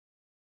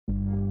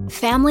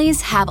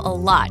Families have a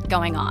lot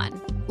going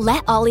on.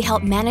 Let Ollie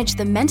help manage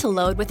the mental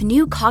load with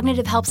new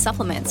cognitive help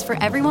supplements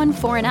for everyone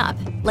 4 and up,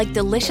 like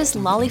delicious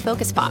Lolly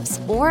Focus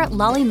Pops or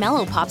Lolly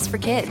Mellow Pops for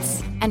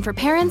kids. And for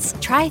parents,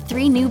 try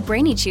 3 new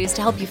Brainy Chews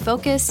to help you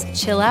focus,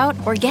 chill out,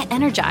 or get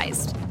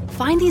energized.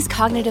 Find these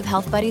cognitive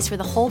health buddies for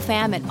the whole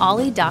fam at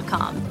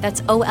ollie.com.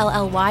 That's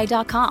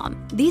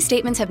OLLY.com. These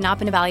statements have not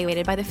been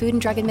evaluated by the Food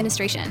and Drug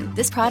Administration.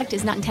 This product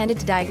is not intended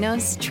to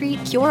diagnose,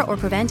 treat, cure, or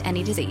prevent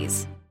any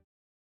disease.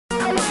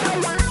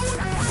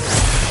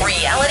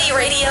 Reality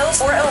radio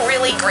for a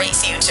really great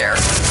future.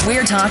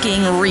 We're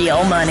talking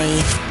real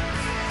money.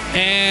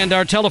 And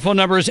our telephone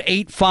number is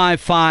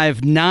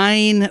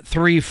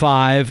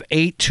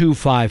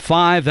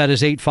 855-935-8255. That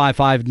is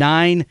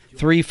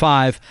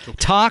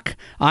 855-935-TALK.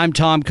 I'm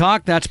Tom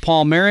Cock. That's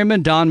Paul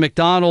Merriman. Don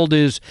McDonald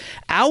is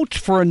out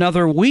for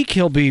another week.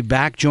 He'll be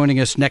back joining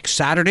us next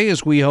Saturday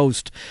as we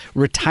host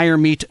Retire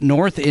Meet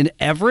North in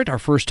Everett, our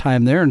first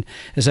time there. And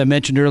as I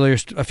mentioned earlier,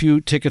 a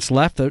few tickets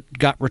left that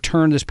got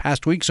returned this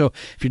past week. So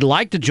if you'd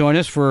like to join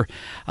us for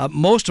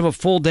most of a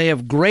full day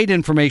of great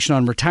information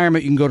on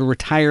retirement, you can go to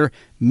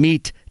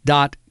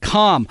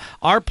retiremeet.com.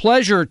 Our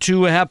pleasure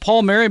to have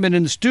Paul Merriman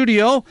in the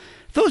studio.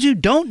 Those who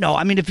don't know,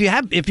 I mean, if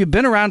you've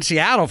been around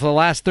Seattle for the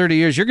last 30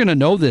 years, you're going to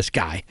know this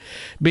guy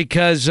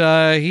because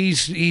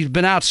he's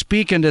been out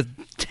speaking to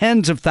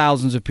tens of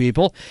thousands of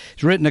people.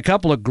 He's written a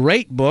couple of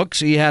great books.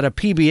 He had a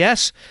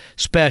PBS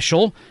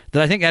special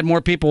that I think had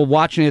more people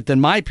watching it than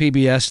my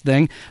PBS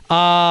thing.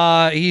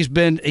 He's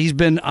been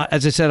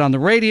as I said, on the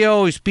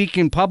radio. He's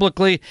speaking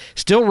publicly.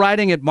 Still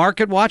writing at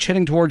MarketWatch,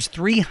 heading towards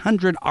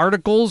 300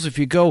 articles. If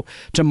you go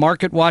to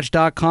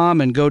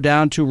marketwatch.com and go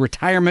down to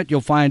retirement,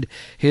 you'll find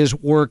his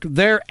work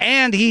there.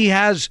 And he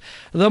has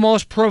the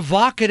most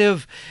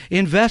provocative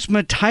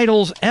investment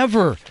titles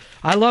ever.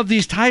 I love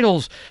these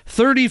titles.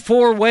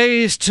 34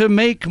 ways to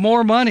make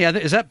more money.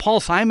 Is that Paul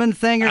Simon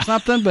thing or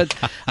something? But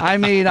I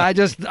mean, I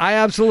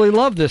absolutely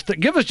love this.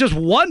 Give us just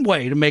one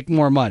way to make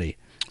more money.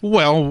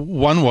 Well,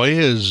 one way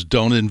is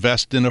don't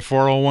invest in a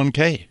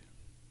 401k.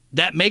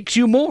 That makes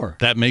you more.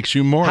 That makes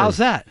you more. How's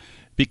that?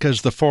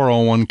 Because the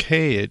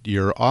 401k at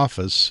your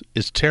office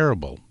is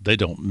terrible. They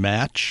don't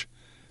match.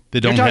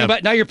 You're talking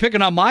about now you're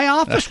picking on my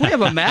office? We have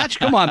a match?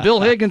 Come on,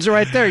 Bill Higgins is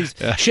right there. He's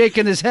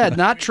shaking his head.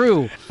 Not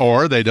true.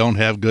 Or they don't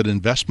have good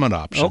investment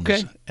options.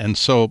 Okay. And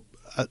so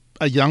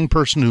a young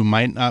person who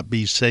might not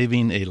be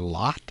saving a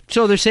lot.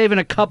 So they're saving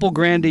a couple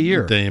grand a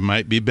year. They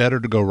might be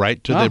better to go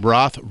right to the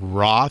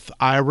Roth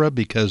IRA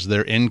because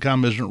their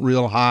income isn't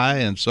real high.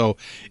 And so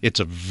it's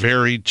a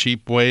very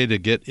cheap way to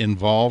get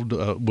involved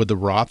with the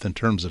Roth in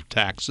terms of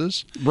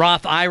taxes.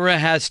 Roth IRA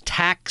has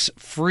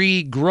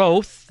tax-free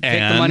growth.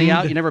 Take the money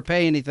out, you never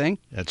pay anything.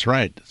 That's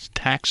right. It's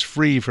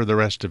tax-free for the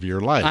rest of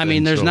your life. I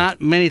mean, there's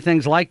not many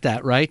things like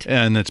that, right?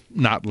 And it's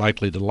not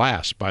likely to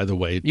last, by the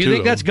way, You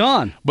think that's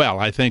gone? Well,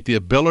 I think the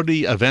ability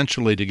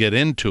eventually to get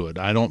into it.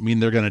 I don't mean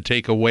they're going to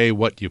take away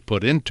what you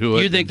put into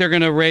it. You think they're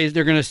going to raise?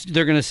 They're going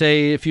to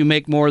say if you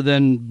make more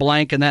than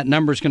blank, and that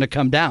number's going to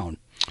come down.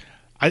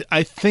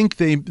 I think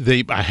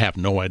they. I have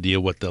no idea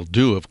what they'll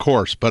do, of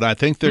course, but I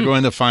think they're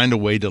going to find a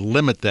way to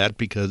limit that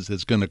because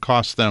it's going to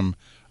cost them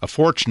a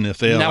fortune if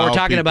they allow Now we're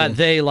talking people. about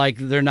they like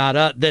they're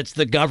not. That's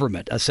the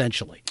government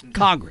essentially,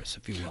 Congress,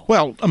 if you will.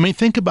 Well, I mean,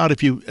 think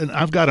about and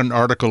I've got an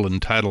article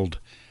entitled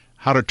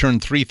 "How to Turn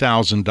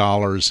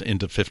 $3,000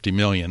 into $50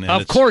 million."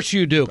 Of course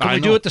you do. Can we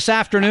do it this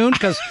afternoon?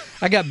 Because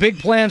I got big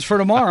plans for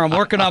tomorrow. I'm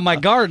working on my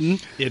garden.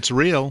 It's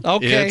real.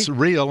 Okay. It's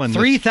real. And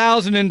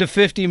 3,000 into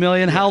 50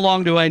 million. How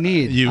long do I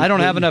need? I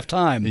don't have enough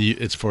time.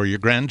 It's for your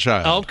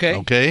grandchild. Okay.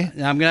 Okay. I'm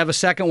going to have a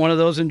second one of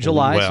those in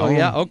July. Well, so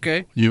yeah,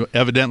 okay. You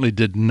evidently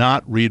did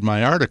not read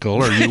my article,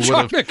 or you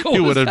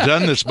would have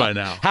done this by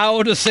now.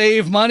 How to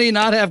save money,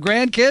 not have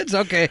grandkids?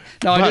 Okay.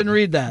 No, I didn't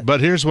read that.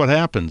 But here's what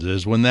happens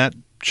is when that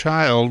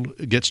child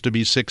gets to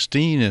be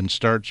 16 and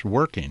starts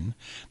working,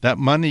 that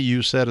money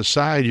you set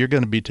aside, you're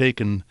going to be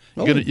taking,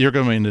 you're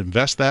going to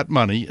invest that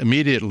money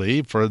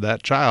immediately for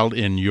that child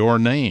in your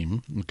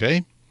name,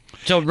 okay?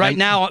 So right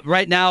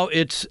now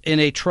it's in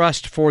a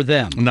trust for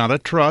them. Not a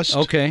trust.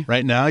 Okay.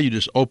 Right now you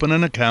just open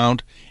an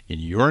account in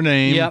your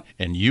name,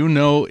 and you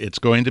know it's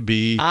going to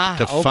be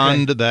to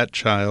fund that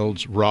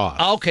child's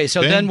Roth. Okay,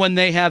 so then when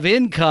they have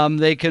income,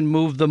 they can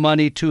move the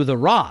money to the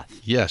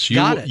Roth. Yes,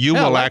 you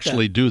will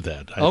actually do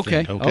that. I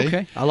think,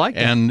 okay, I like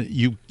that. And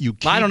you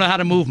keep, I don't know how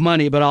to move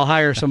money, but I'll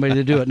hire somebody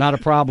to do it. Not a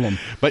problem.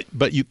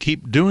 But you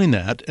keep doing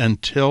that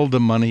until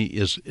the money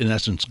is in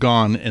essence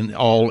gone and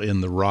all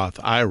in the Roth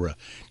IRA.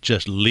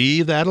 Just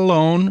leave that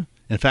alone.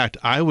 In fact,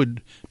 I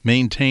would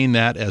maintain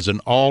that as an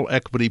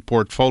all-equity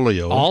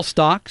portfolio. All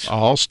stocks?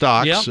 All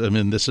stocks. Yep. I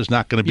mean, this is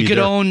not going to be... You could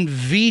own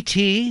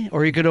VT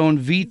or you could own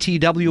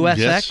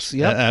VTWSX.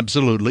 Yes,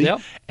 absolutely.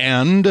 Yep.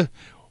 And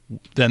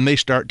then they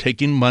start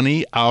taking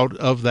money out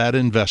of that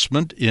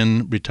investment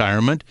in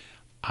retirement.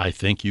 I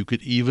think you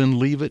could even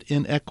leave it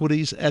in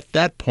equities at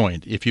that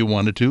point if you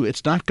wanted to.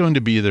 It's not going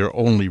to be their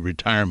only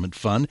retirement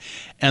fund.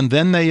 And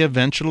then they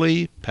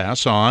eventually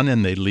pass on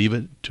and they leave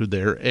it to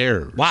their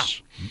heirs. Wow.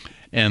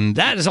 And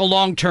that is a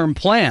long-term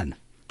plan.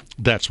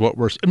 That's what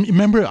we're.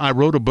 Remember, I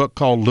wrote a book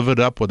called "Live It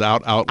Up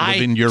Without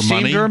Outliving Your Money."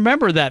 I seem to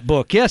remember that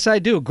book. Yes, I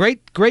do.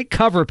 Great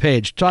cover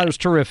page. Thought it was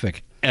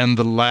terrific. And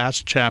the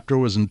last chapter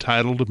was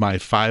entitled "My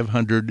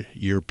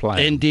 500-Year Plan."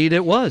 Indeed,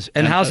 it was.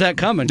 And how's that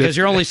coming? Because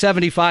you're only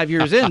 75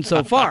 years in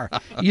so far.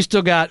 You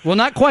still got, well,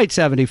 not quite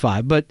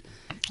 75, but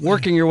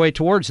working your way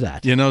towards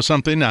that. You know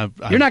something?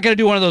 You're not going to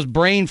do one of those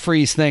brain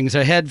freeze things,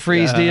 a head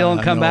freeze deal,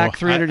 and come back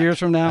 300 years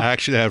from now? I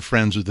actually have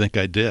friends who think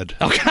I did.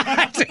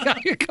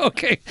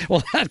 Okay.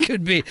 Well, that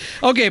could be.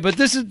 Okay, but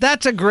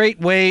that's a great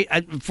way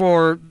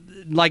for,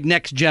 like,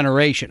 next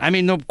generation. I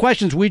mean, the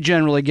questions we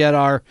generally get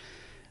are,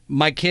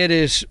 my kid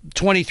is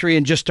 23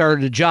 and just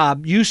started a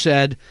job. You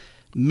said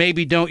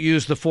maybe don't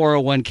use the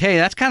 401k.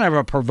 That's kind of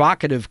a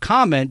provocative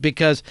comment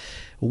because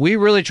we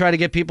really try to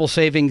get people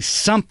saving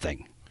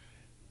something.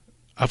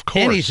 Of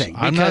course. Anything.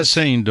 I'm not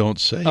saying don't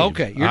save.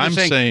 Okay. You're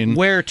just saying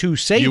where to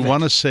save you it.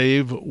 want to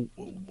save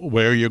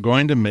where you're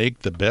going to make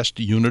the best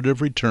unit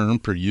of return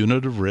per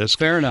unit of risk.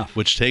 Fair enough.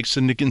 Which takes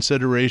into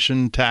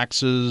consideration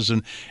taxes.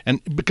 And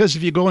because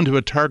if you go into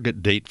a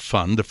target date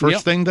fund, the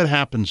first thing that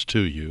happens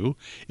to you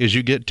is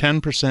you get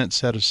 10%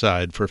 set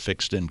aside for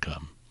fixed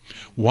income.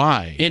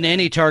 Why? In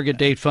any target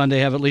date fund,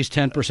 they have at least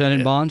 10%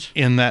 in bonds?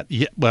 In that,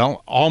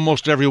 well,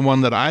 almost every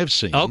one that I've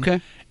seen.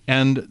 Okay.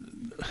 And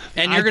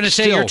you're going to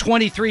say you're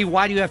 23,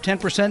 why do you have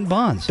 10% in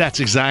bonds? That's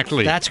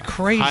exactly. That's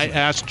crazy. I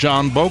asked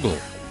John Bogle the same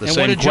question. And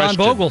what did John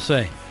Bogle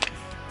say?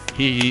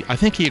 I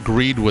think he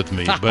agreed with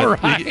me,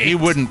 but right. he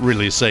wouldn't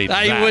really say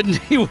that.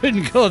 He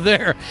wouldn't go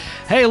there.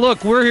 Hey,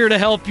 look, we're here to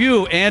help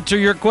you answer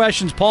your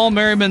questions. Paul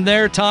Merriman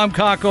there, Tom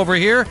Cock over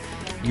here.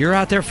 You're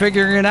out there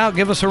figuring it out.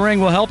 Give us a ring.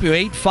 We'll help you.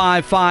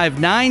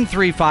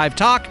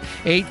 855-935-TALK,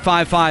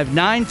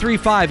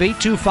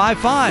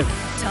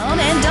 855-935-8255. Tom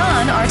and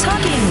Don are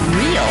talking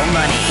real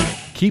money.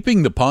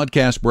 Keeping the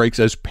podcast breaks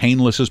as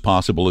painless as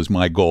possible is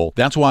my goal.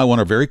 That's why I want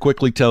to very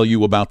quickly tell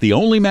you about the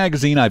only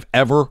magazine I've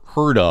ever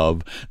heard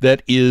of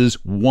that is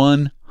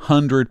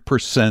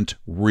 100%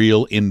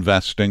 real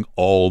investing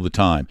all the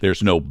time.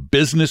 There's no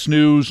business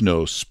news,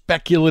 no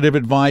speculative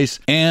advice,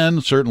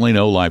 and certainly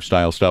no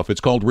lifestyle stuff. It's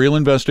called Real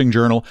Investing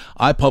Journal.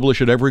 I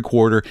publish it every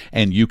quarter,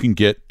 and you can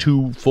get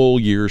 2 full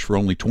years for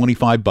only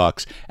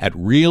 $25 at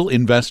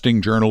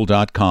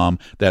realinvestingjournal.com.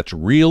 That's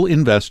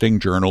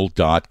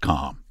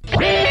realinvestingjournal.com.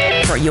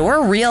 For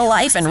your real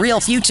life and real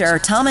future,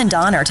 Tom and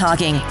Don are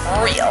talking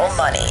real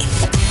money.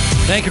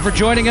 Thank you for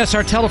joining us.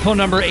 Our telephone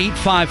number,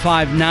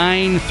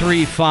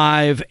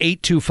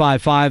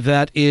 855-935-8255.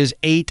 That is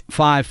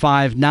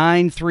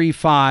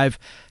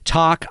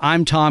 855-935-TALK.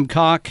 I'm Tom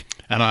Cock.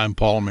 And I'm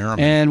Paul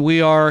Merriman. And we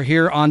are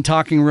here on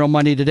Talking Real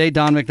Money today.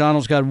 Don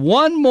McDonald's got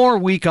one more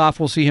week off.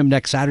 We'll see him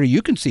next Saturday.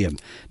 You can see him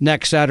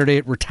next Saturday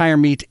at Retire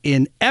Meet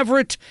in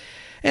Everett.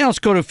 And let's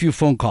go to a few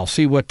phone calls,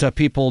 see what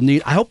people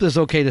need. I hope this is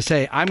okay to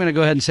say. I'm going to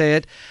go ahead and say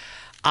it.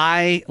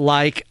 I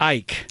like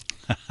Ike.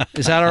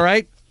 Is that all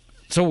right?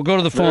 So we'll go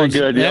to the phones.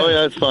 Very good. Oh,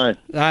 yeah, that's fine.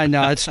 I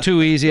know, it's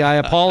too easy. I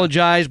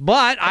apologize.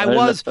 But I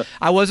was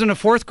in a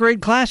 4th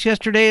grade class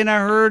yesterday, and I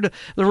heard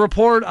the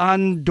report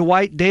on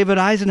Dwight David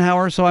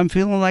Eisenhower, so I'm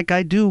feeling like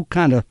I do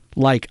kind of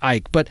like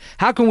Ike. But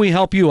how can we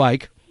help you,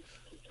 Ike?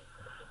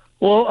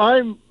 Well,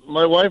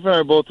 my wife and I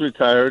are both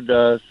retired,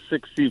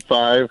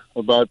 65,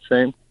 about the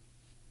same.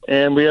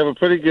 And we have a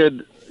pretty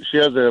good, she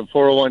has a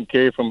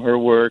 401k from her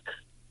work.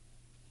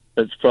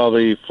 That's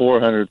probably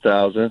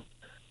 $400,000.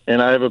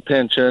 And I have a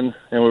pension,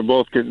 and we're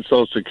both getting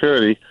Social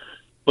Security.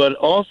 But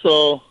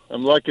also,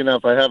 I'm lucky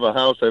enough, I have a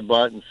house I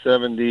bought in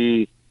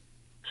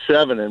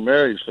 77 in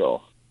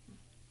Marysville.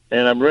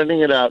 And I'm renting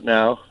it out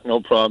now,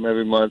 no problem,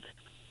 every month.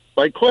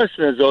 My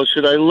question is, though,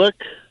 should I look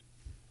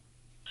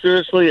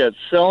seriously at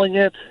selling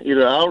it,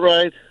 either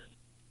outright,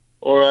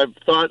 or I've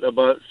thought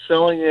about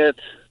selling it,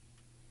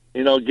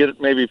 get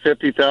maybe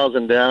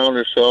 $50,000 down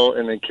or so,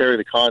 and then carry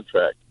the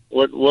contract.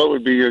 What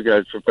would be your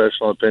guys'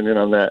 professional opinion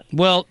on that?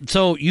 Well,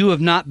 so you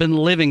have not been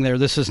living there.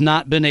 This has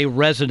not been a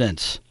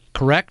residence,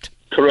 correct?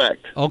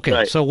 Correct. Okay,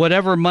 right. So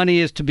whatever money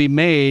is to be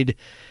made,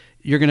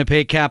 you're going to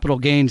pay capital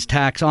gains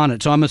tax on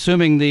it. So I'm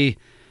assuming the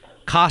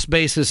cost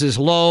basis is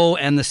low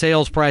and the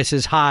sales price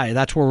is high.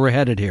 That's where we're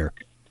headed here.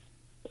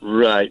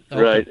 Right,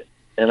 okay. Right.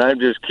 And I'm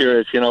just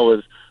curious, I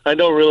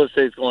know real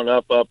estate's going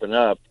up, and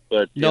up.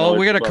 But, no,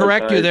 we're going to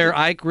correct you there,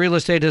 Ike. Real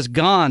estate has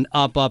gone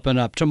up, and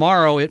up.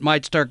 Tomorrow, it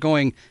might start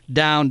going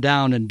down,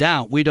 and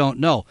down. We don't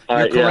know.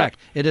 You're correct.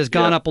 Yeah. It has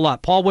gone up a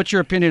lot. Paul, what's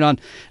your opinion on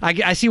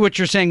I see what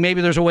you're saying.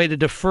 Maybe there's a way to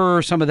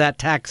defer some of that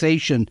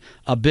taxation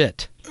a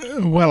bit.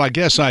 Well, I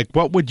guess, Ike,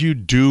 what would you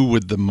do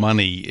with the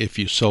money if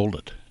you sold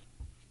it?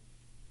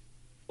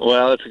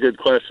 Well, that's a good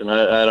question.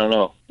 I don't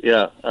know.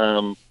 Yeah.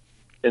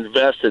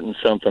 Invest it in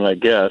something, I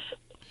guess.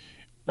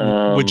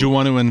 Would you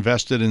want to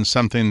invest it in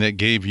something that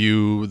gave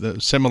you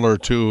similar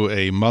to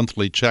a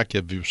monthly check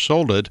if you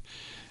sold it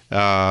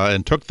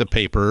and took the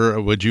paper?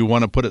 Would you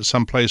want to put it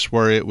someplace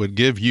where it would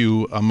give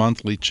you a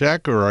monthly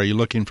check, or are you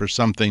looking for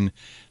something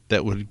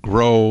that would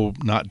grow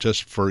not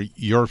just for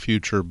your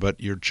future but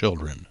your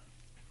children?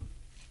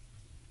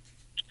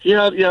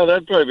 Yeah,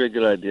 that'd probably be a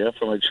good idea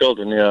for my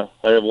children. Yeah,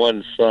 I have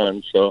one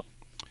son, so.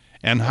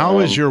 And how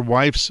is your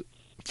wife's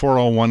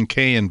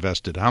 401k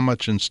invested? How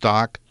much in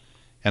stock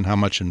and how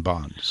much in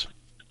bonds?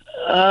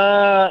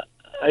 I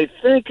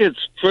think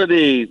it's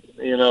pretty,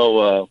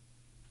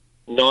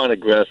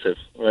 non-aggressive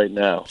right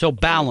now. So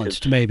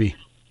balanced, maybe.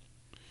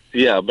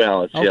 Yeah,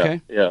 balanced.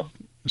 Okay. Yeah.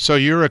 So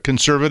you're a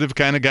conservative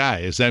kind of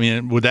guy.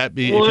 Would that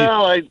be?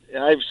 Well,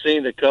 I've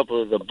seen a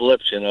couple of the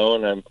blips, and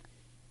I'm,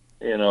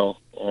 and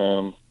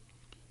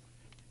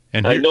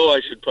I know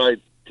I should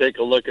probably take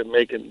a look at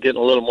getting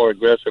a little more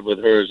aggressive with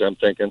hers. I'm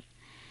thinking.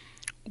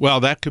 Well,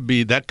 that could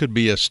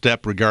be a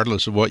step,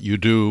 regardless of what you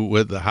do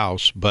with the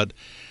house. But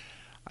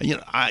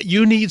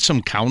you need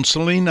some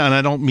counseling, and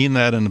I don't mean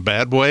that in a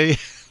bad way.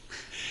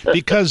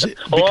 Because I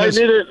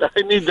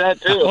need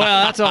that too.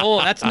 Well,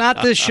 that's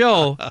not this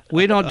show.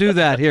 We don't do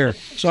that here.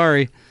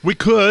 Sorry. We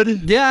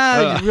could.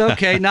 Yeah,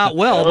 okay, not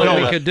well,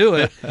 but we could do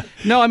it.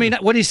 No, I mean,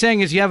 what he's saying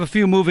is you have a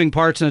few moving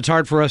parts, and it's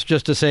hard for us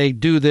just to say,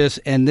 do this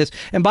and this.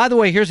 And by the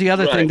way, here's the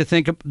other thing to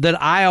think of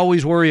that I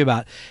always worry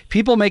about.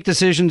 People make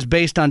decisions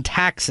based on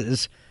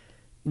taxes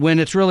when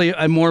it's really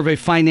more of a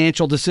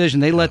financial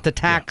decision. They let the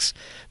tax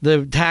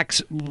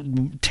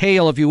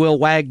tail, if you will,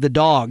 wag the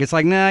dog. It's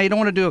like, nah, you don't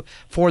want to do it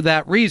for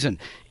that reason.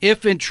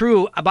 If in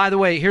true, by the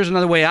way, here's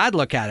another way I'd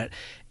look at it.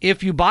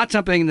 If you bought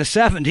something in the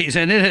 70s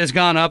and it has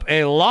gone up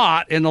a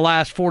lot in the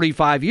last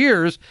 45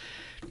 years,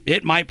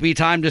 it might be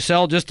time to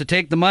sell just to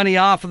take the money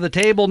off of the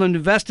table and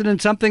invest it in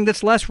something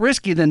that's less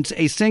risky than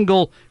a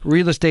single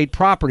real estate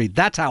property.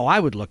 That's how I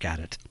would look at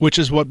it. Which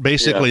is what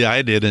basically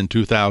I did in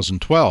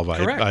 2012.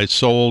 Correct. I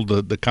sold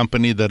the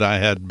company that I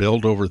had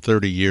built over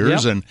 30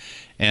 years and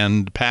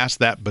passed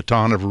that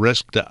baton of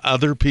risk to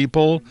other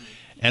people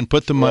and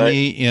put the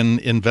money in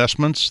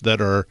investments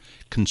that are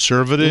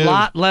conservative. A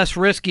lot less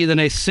risky than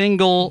a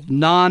single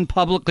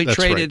non-publicly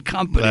traded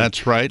company.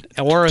 That's right.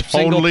 Or a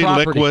single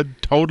property.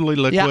 Totally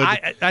liquid.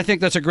 Yeah, I think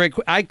that's a great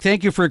I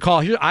thank you for your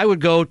call. I would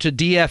go to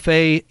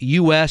dfaus.com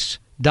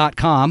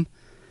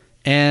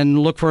and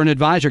look for an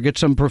advisor. Get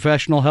some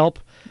professional help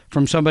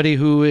from somebody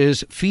who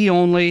is fee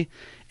only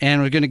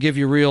and we're going to give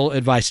you real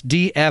advice.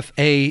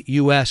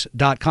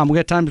 dfaus.com. We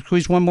got time to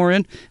squeeze one more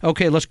in?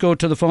 Okay, let's go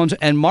to the phones.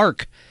 And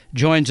Mark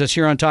joins us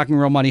here on Talking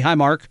Real Money. Hi,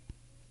 Mark.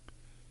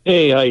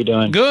 Hey, how you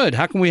doing? Good.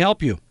 How can we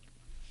help you?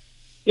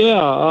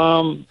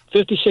 Yeah,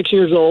 56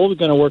 years old,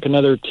 going to work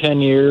another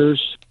 10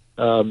 years,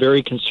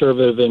 very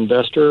conservative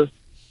investor,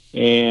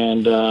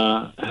 and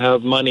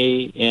have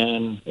money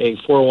in a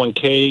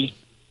 401k,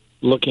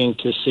 looking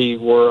to see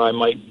where I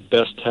might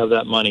best have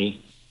that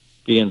money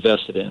be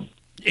invested in.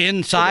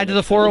 Inside of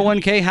the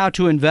 401k, how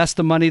to invest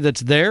the money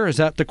that's there? Is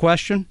that the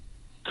question?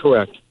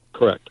 Correct.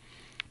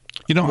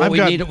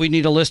 We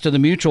need a list of the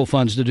mutual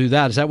funds to do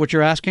that. Is that what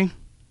you're asking?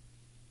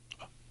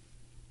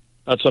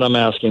 That's what I'm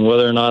asking,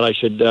 whether or not I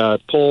should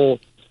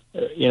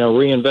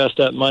reinvest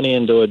that money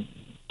into a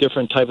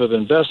different type of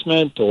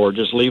investment or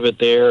just leave it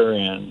there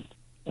and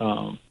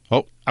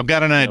I've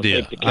got an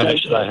idea. Take the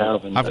cash that I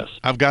have and invest.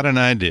 I've got an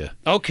idea.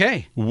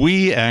 Okay.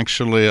 We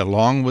actually,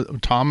 along with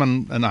Tom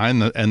and I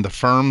and the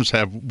firms,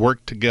 have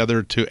worked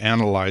together to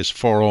analyze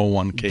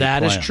 401k That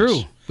plans. is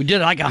true. We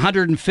did like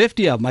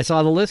 150 of them. I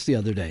saw the list the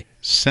other day.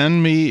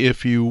 Send me,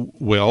 if you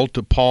will,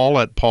 to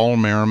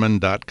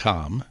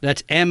paul@paulmerriman.com.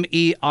 That's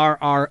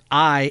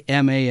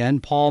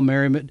MERRIMAN, Paul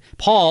Merriman.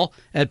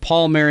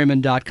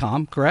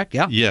 Paul@paulmerriman.com, correct?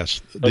 Yeah.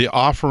 Yes. The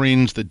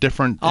offerings, the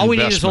different All we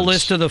need investments. is a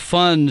list of the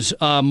funds,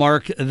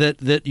 Mark,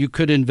 that you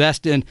could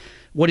invest in.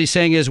 What he's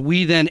saying is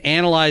we then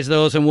analyze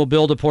those and we'll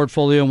build a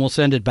portfolio and we'll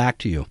send it back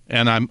to you.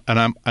 And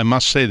I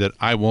must say that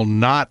I will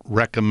not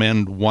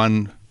recommend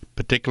one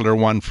particular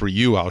one for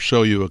you. I'll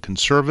show you a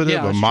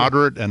conservative, a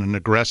moderate, and an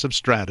aggressive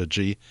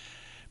strategy,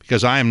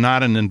 because I am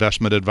not an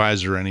investment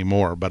advisor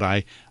anymore. But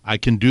I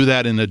can do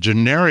that in a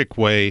generic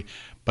way,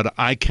 but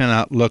I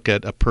cannot look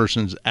at a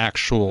person's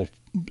actual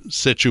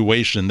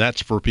situation.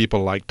 That's for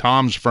people like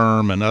Tom's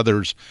firm and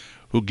others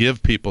who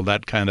give people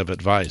that kind of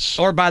advice.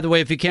 Or, by the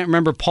way, if you can't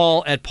remember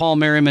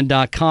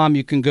Paul@paulmerriman.com,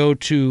 you can go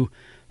to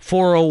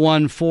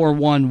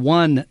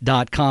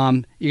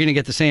 401411.com. You're going to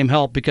get the same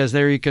help, because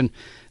there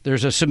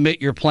there's a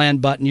submit your plan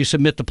button. You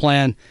submit the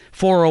plan,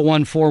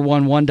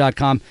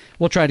 401411.com.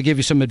 We'll try to give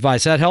you some advice.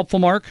 Is that helpful,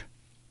 Mark?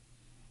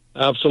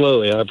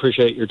 Absolutely. I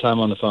appreciate your time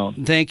on the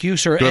phone. Thank you,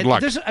 sir. Good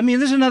luck. This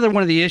is another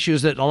one of the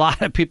issues that a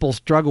lot of people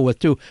struggle with,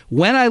 too.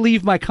 When I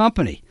leave my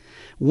company,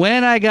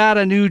 when I got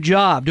a new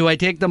job, do I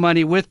take the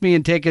money with me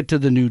and take it to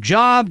the new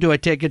job? Do I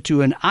take it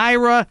to an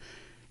IRA?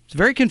 It's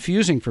very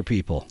confusing for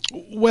people.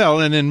 Well,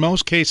 and in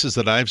most cases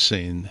that I've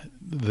seen,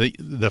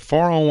 the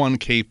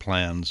 401k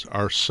plans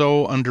are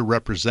so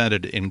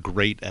underrepresented in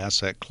great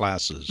asset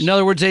classes. In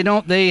other words, they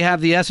have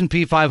the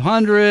S&P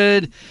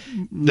 500.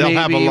 They'll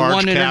have a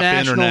large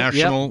cap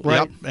international. Yep,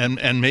 right.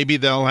 And maybe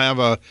they'll have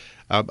a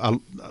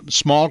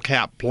small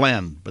cap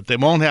blend, but they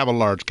won't have a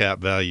large cap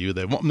value.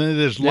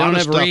 There's a lot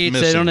of stuff REITs,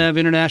 missing. They don't have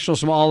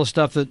international, all the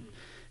stuff that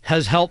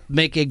has helped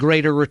make a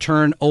greater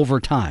return over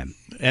time.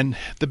 And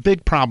the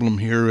big problem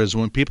here is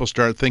when people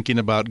start thinking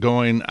about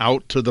going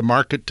out to the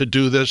market to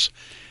do this,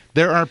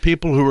 There are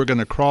people who are going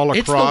to crawl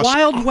It's the across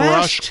Wild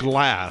crushed West.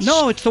 glass.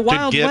 No, it's the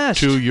Wild to get West.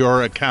 to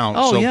your account.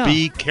 Oh, so yeah.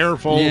 be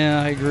careful.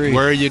 Yeah, I agree.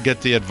 Where you get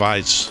the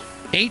advice.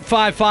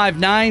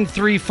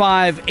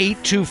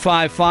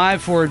 855-935-8255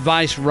 for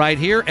advice right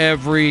here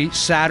every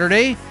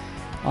Saturday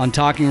on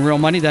Talking Real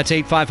Money. That's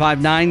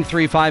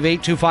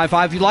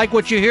 855-935-8255. If you like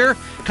what you hear,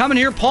 come and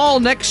hear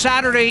Paul next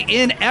Saturday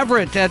in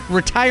Everett at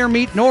Retire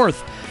Meet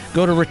North.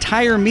 Go to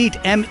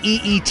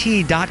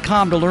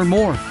retiremeet.com to learn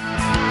more.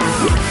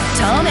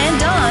 Tom and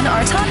Don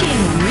are talking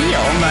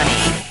real money.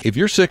 If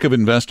you're sick of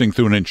investing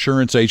through an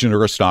insurance agent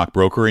or a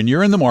stockbroker and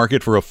you're in the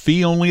market for a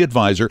fee-only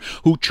advisor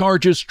who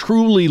charges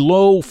truly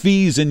low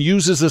fees and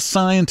uses a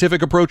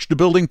scientific approach to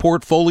building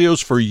portfolios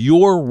for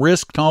your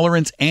risk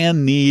tolerance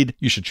and need,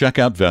 you should check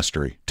out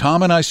Vestory.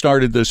 Tom and I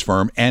started this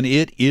firm, and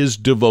it is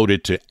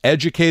devoted to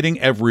educating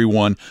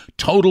everyone,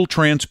 total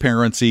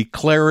transparency,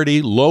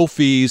 clarity, low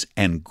fees,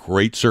 and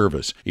great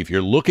service. If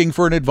you're looking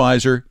for an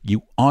advisor,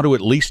 you ought to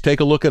at least take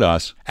a look at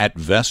us at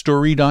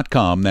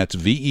Vestory.com. That's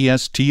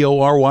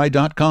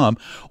Vestory.com.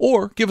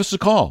 Or give us a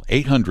call,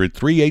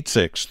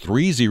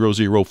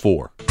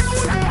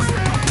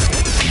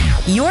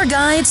 800-386-3004. Your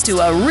guides to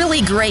a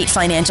really great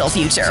financial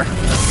future.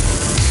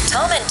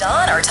 Tom and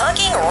Don are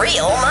talking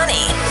real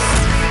money.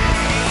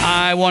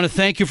 I want to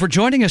thank you for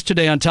joining us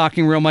today on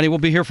Talking Real Money. We'll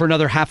be here for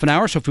another half an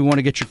hour, so if we want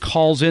to get your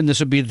calls in, this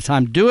would be the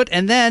time to do it.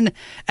 And then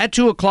at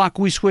 2 o'clock,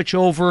 we switch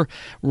over,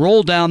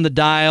 roll down the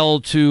dial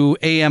to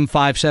AM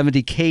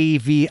 570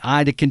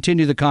 KVI to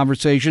continue the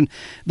conversation.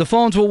 The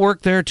phones will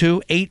work there,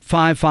 too,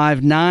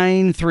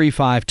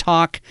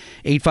 855-935-TALK,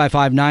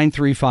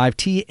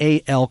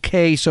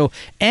 855-935-TALK. So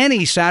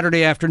any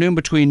Saturday afternoon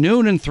between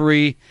noon and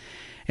 3.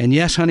 And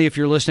yes, honey, if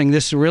you're listening,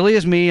 this really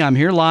is me. I'm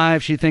here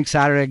live. She thinks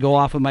Saturday I go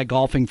off with my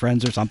golfing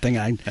friends or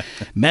something.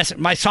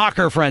 My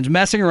soccer friends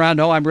messing around.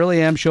 No, I really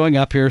am showing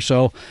up here.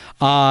 So,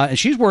 and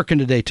she's working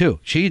today too.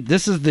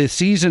 This is the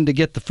season to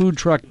get the food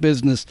truck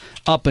business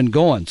up and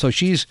going. So I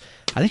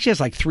think she has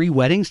like 3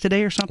 weddings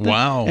today or something.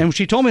 Wow. And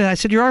she told me that, I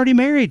said, "You're already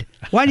married.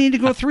 Why do you need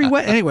to go 3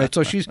 weddings?" Anyway,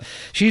 so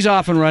she's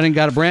off and running.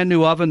 Got a brand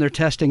new oven they're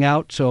testing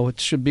out. So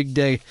it's a big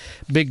day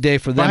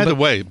for them. By the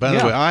way,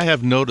 I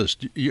have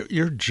noticed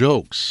your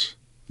jokes.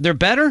 They're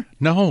better?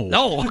 No,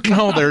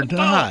 they're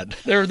not.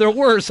 They're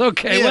worse.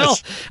 Okay,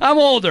 Yes. well, I'm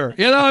older.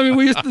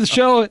 We used to the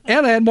show,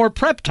 and I had more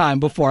prep time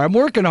before. I'm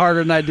working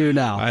harder than I do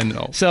now. I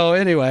know. So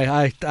anyway,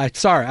 I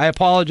sorry. I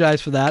apologize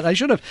for that. I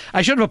should have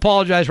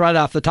apologized right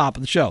off the top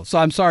of the show. So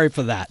I'm sorry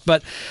for that.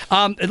 But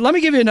let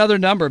me give you another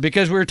number,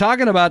 because we were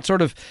talking about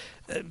sort of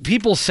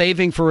people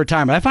saving for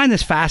retirement. I find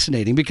this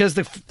fascinating because,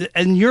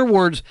 in your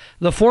words,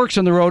 the forks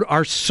in the road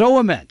are so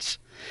immense.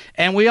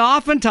 And we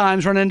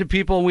oftentimes run into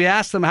people and we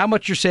ask them how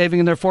much you're saving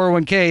in their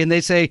 401k, and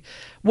they say,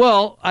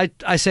 well, I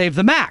save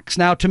the max.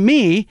 Now, to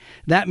me,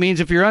 that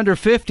means if you're under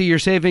 50, you're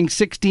saving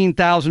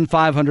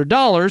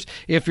 $16,500.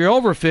 If you're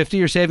over 50,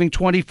 you're saving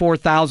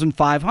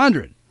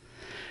 $24,500.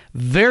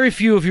 Very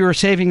few of you are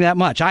saving that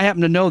much. I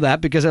happen to know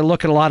that because I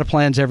look at a lot of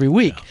plans every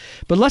week. Yeah.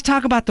 But let's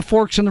talk about the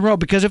forks in the road,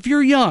 because if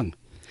you're young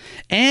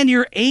and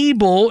you're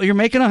making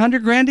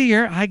 $100,000 a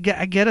year, I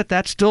get it.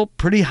 That's still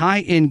pretty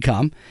high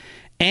income.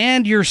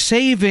 And you're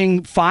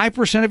saving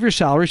 5% of your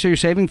salary, so you're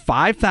saving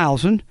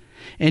 $5,000,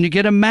 and you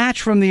get a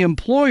match from the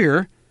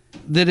employer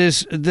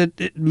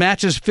that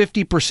matches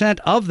 50%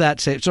 of that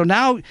save. So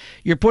now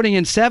you're putting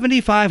in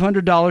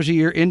 $7,500 a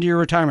year into your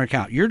retirement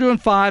account. You're doing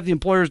 5, the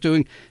employer's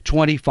doing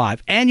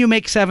 25, and you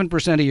make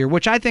 7% a year,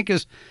 which I think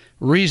is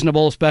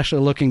reasonable,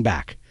 especially looking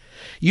back.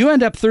 You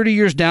end up 30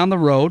 years down the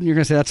road, and you're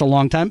going to say that's a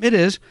long time. It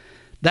is.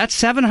 That's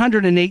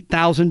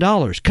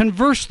 $708,000.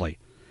 Conversely,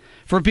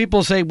 for people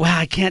who say, well,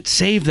 I can't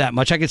save that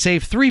much, I could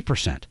save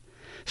 3%.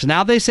 So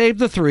now they save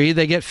the 3,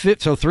 they get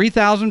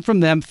 $3,000 from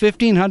them,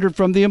 $1,500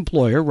 from the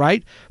employer,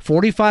 right?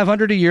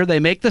 $4,500 a year,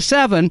 they make the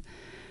 7,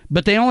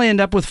 but they only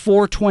end up with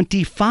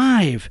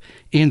 $425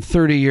 in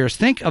 30 years.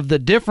 Think of the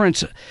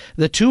difference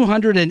the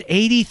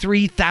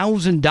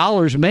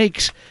 $283,000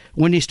 makes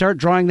when you start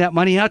drawing that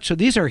money out. So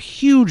these are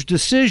huge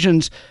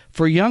decisions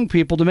for young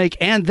people to make.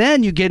 And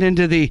then you get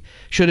into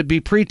should it be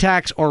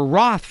pre-tax or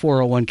Roth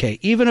 401k,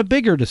 even a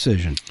bigger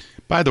decision.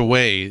 By the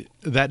way,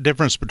 that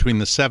difference between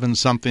the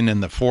 7-something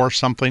and the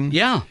 4-something,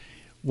 yeah,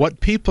 what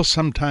people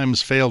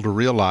sometimes fail to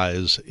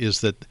realize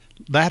is that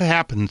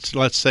happens,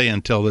 let's say,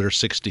 until they're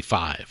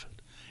 65.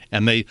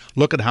 And they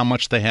look at how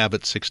much they have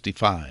at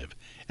 65.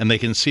 And they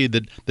can see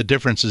that the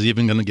difference is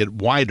even going to get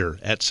wider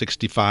at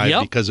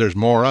 65 because there's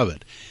more of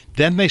it.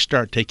 Then they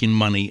start taking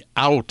money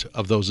out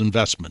of those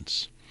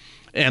investments.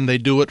 And they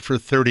do it for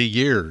 30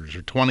 years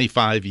or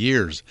 25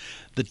 years.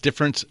 The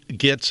difference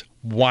gets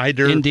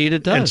wider. Indeed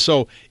it does. And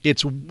so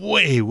it's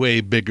way,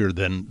 way bigger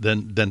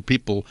than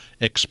people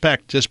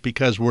expect, just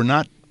because we're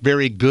not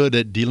very good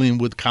at dealing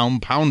with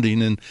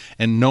compounding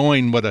and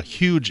knowing what a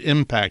huge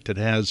impact it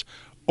has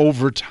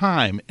over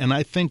time. And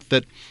I think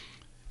that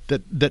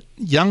that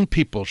young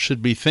people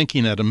should be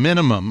thinking at a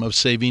minimum of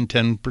saving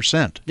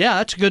 10%. Yeah,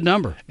 that's a good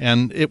number.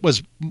 And it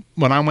was,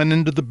 when I went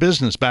into the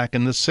business back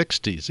in the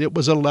 60s, it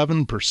was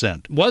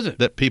 11%. Was it?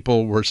 That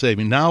people were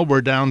saving. Now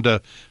we're down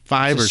to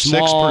 5 or 6%.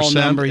 Small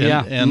number,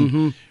 yeah.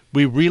 And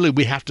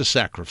we have to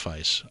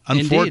sacrifice.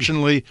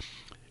 Unfortunately,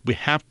 we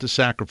have to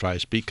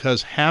sacrifice,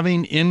 because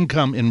having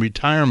income in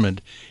retirement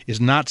is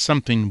not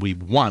something we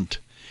want.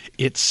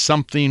 It's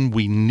something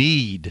we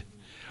need.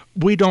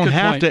 We don't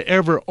have to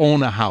ever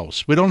own a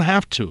house. We don't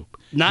have to.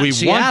 Not in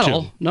Seattle.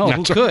 Want to. No,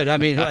 who could? I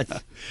mean,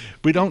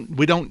 we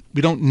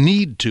don't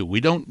need to. We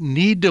don't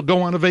need to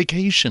go on a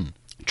vacation.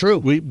 True.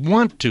 We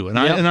want to, and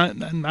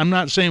I'm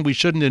not saying we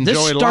shouldn't enjoy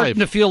life. This is starting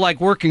to feel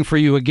like working for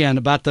you again,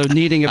 about the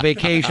needing a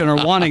vacation or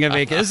wanting a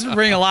vacation. This is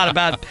bringing a lot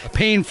about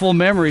painful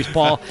memories,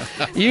 Paul.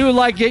 You would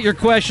like to get your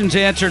questions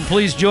answered,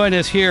 please join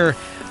us here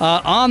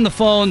on the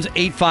phones,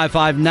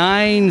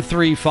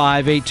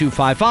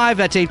 855-935-8255.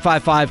 That's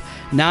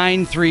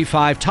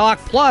 855-935-TALK.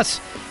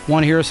 Plus,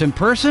 want to hear us in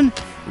person?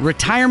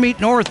 Retire Meet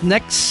North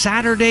next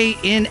Saturday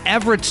in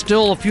Everett.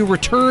 Still a few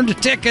returned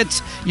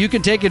tickets. You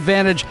can take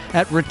advantage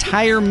at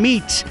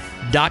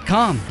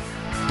retiremeet.com.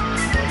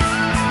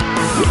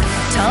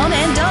 Tom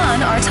and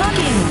Don are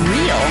talking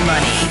real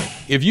money.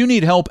 If you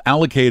need help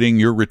allocating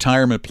your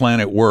retirement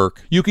plan at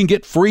work, you can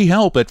get free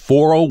help at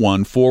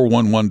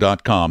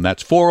 401-411.com.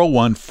 That's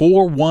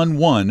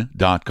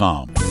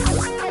 401-411.com.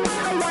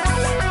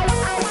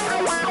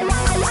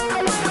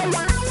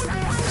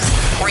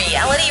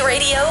 Reality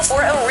radio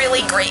for a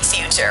really great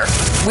future.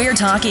 We're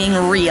talking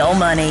real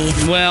money.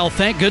 Well,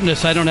 thank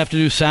goodness I don't have to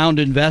do sound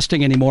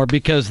investing anymore,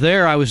 because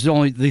there I was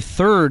only the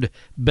third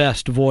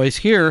best voice.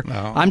 Here,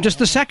 I'm just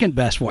the second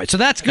best voice. So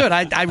that's good.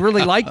 I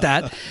really like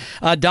that.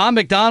 Don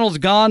McDonald's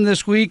gone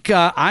this week.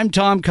 I'm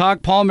Tom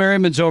Cock. Paul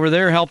Merriman's over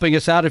there helping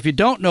us out. If you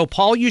don't know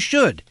Paul, you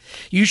should.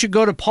 You should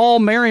go to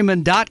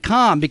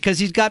paulmerriman.com, because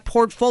he's got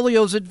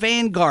portfolios at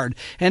Vanguard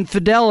and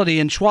Fidelity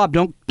and Schwab.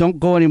 Don't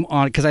go any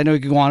on it, because I know you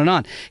can go on and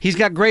on. He's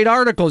got great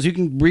articles. You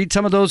can read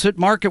some of those at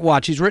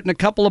MarketWatch. He's written a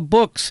couple of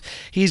books.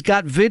 He's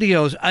got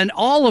videos, and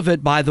all of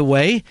it, by the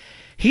way,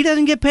 he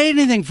doesn't get paid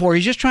anything for.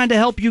 He's just trying to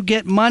help you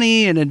get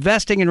money and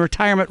investing in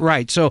retirement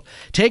right. So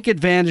take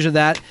advantage of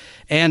that.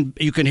 And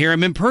you can hear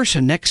him in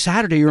person next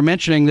Saturday. You were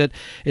mentioning that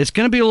it's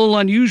going to be a little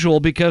unusual,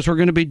 because we're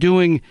going to be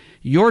doing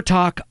Your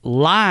Talk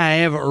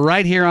live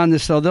right here on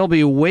this. So they'll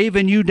be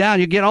waving you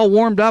down. You get all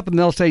warmed up and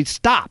they'll say,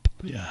 stop.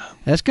 Yeah.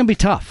 That's going to be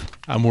tough.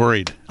 I'm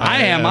worried.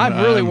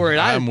 I'm really worried.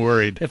 I'm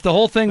worried. If the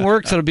whole thing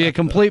works, it'll be a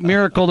complete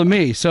miracle to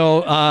me.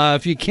 So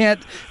if you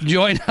can't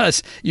join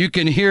us, you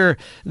can hear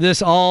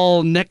this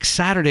all next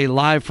Saturday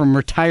live from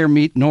Retire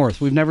Meet North.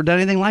 We've never done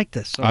anything like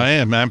this. So. I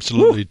am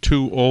absolutely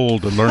too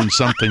old to learn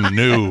something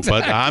new,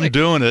 but I'm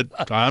doing it.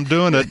 I'm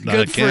doing it.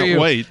 I can't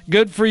wait.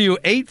 Good for you.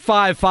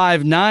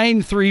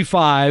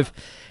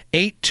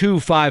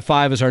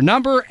 855-935-8255 is our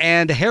number,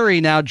 and Harry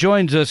now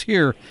joins us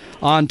here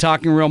on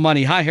Talking Real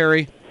Money. Hi,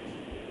 Harry.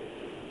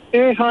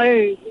 Hey,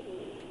 hi.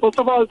 First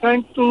of all,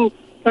 thanks a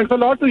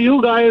lot to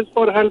you guys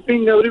for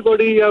helping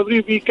everybody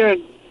every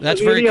weekend. That's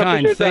very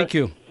kind. Thank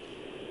you.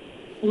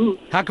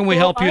 How can we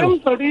help you?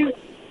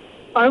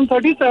 I'm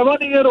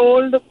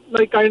 37-year-old,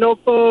 like kind of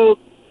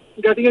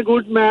getting a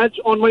good match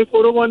on my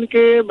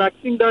 401k,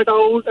 maxing that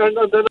out, and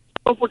then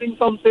putting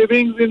some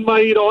savings in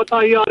my Roth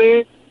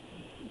IRA.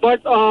 But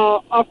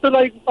after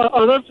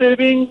other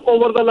savings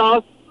over the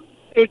last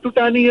 8 to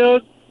 10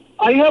 years,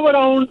 I have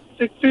around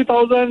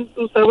 60,000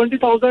 to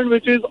 70,000,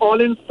 which is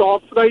all in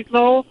stocks right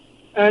now,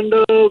 and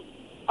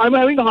I'm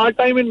having a hard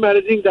time in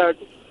managing that.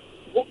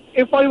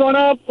 If I want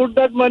to put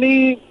that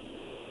money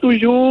to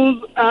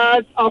use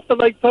after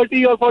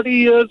 30 or 40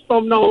 years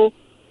from now,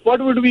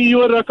 what would be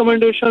your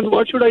recommendation?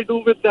 What should I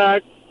do with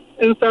that,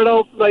 instead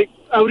of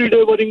every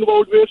day worrying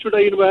about where should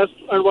I invest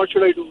and what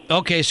should I do?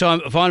 Okay, so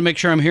if I want to make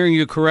sure I'm hearing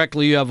you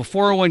correctly, you have a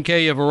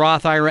 401k, you have a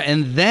Roth IRA,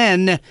 and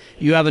then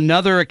you have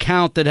another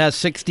account that has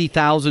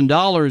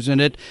 $60,000 in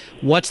it.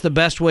 What's the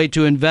best way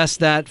to invest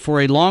that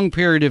for a long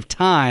period of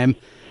time?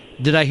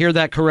 Did I hear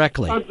that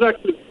correctly?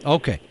 Exactly.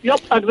 Okay.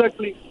 Yep,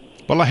 exactly.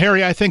 Well,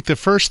 Harry, I think the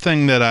first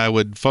thing that I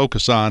would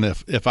focus on,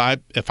 if I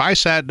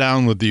sat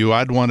down with you,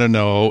 I'd want to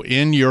know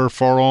in your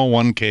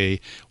 401k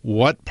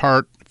what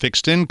part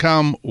fixed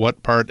income,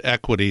 what part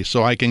equity,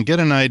 so I can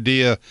get an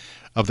idea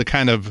of the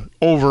kind of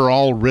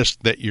overall risk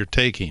that you're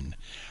taking.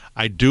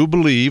 I do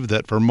believe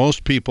that for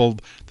most people,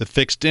 the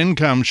fixed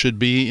income should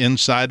be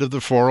inside of the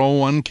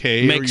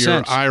 401k or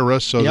your IRA,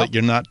 so that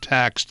you're not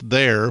taxed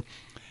there.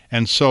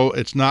 And so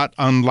it's not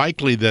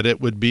unlikely that it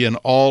would be an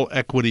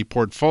all-equity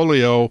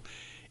portfolio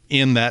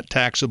in that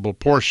taxable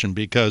portion,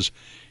 because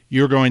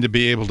you're going to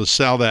be able to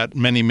sell that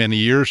many, many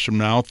years from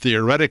now,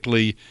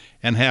 theoretically,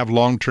 and have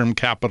long-term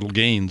capital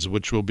gains,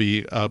 which will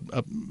be a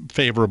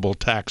favorable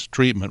tax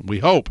treatment, we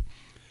hope.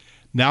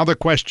 Now the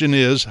question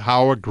is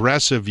how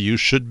aggressive you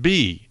should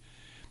be.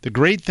 The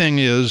great thing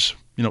is,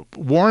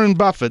 Warren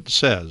Buffett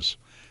says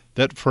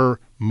that for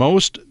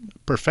most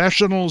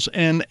professionals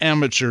and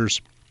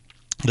amateurs,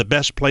 the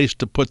best place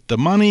to put the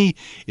money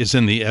is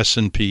in the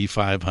S&P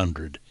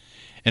 500.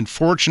 And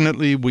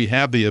fortunately, we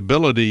have the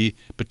ability,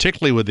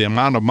 particularly with the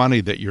amount of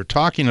money that you're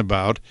talking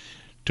about,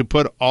 to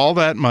put all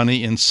that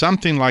money in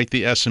something like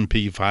the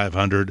S&P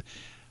 500,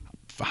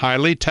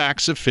 highly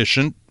tax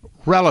efficient,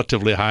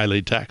 relatively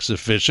highly tax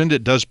efficient.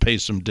 It does pay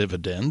some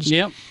dividends.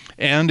 Yep.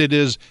 And it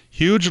is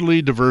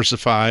hugely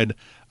diversified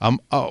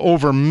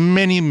over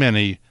many,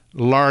 many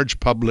large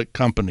public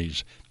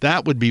companies.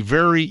 That would be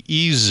very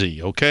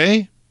easy,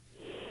 okay?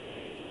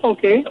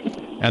 Okay.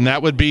 And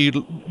that would be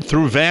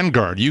through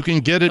Vanguard. You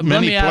can get it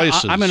many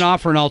places. I'm going to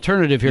offer an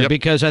alternative here Yep.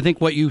 because I think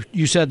what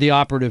you said, the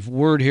operative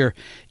word here,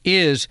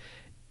 is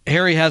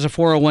Harry has a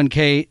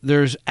 401k.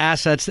 There's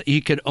assets that he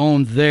could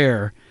own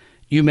there.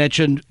 You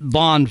mentioned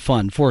bond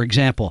fund, for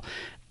example.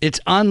 It's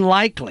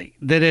unlikely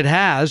that it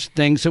has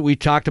things that we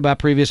talked about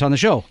previous on the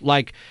show,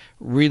 like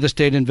real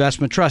estate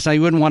investment trust. Now,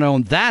 you wouldn't want to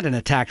own that in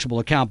a taxable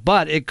account,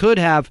 but it could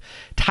have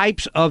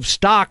types of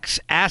stocks,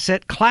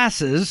 asset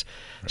classes,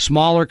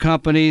 smaller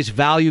companies,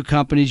 value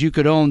companies. You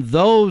could own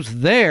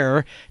those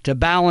there to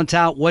balance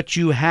out what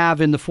you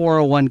have in the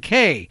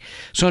 401k.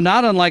 So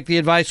not unlike the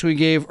advice we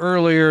gave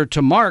earlier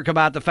to Mark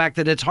about the fact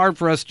that it's hard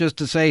for us just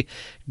to say,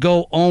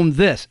 go own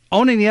this.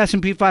 Owning the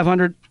S&P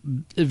 500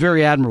 is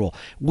very admirable.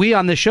 We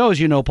on the show, as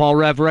you know, Paul,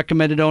 have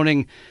recommended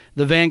owning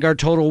the Vanguard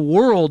Total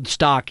World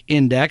Stock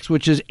Index,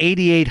 which is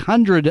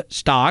 8,800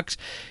 stocks.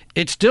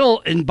 It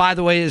still, and by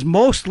the way, is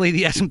mostly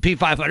the S&P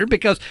 500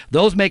 because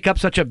those make up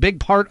such a big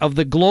part of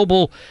the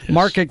global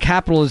market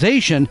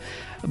capitalization.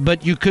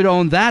 But you could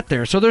own that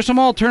there. So there's some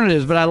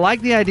alternatives, but I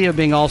like the idea of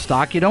being all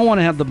stock. You don't want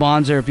to have the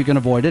bonds there if you can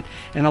avoid it.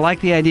 And I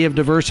like the idea of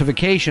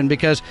diversification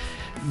because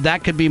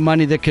that could be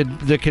money that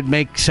could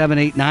make 7,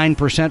 8,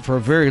 9% for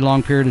a very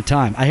long period of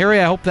time. Harry,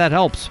 I hope that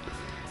helps.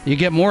 You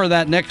get more of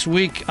that next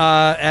week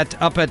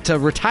up at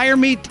Retire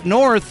Meet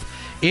North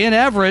in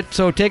Everett.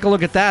 So take a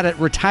look at that at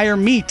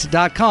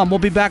retiremeet.com. We'll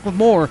be back with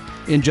more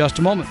in just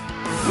a moment.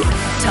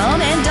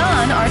 Tom and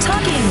Don are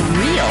talking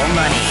real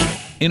money.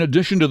 In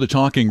addition to the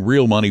Talking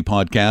Real Money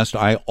podcast,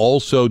 I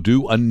also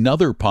do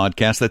another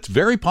podcast that's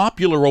very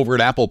popular over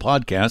at Apple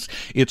Podcasts.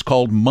 It's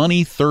called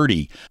Money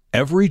 30.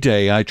 Every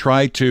day I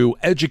try to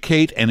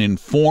educate and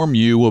inform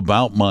you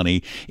about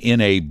money in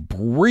a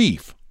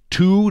brief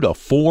 2 to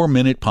 4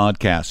 minute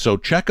podcast. So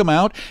check them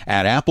out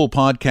at Apple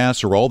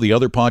Podcasts or all the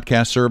other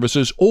podcast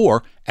services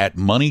or at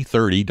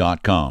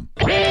money30.com.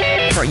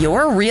 For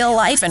your real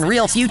life and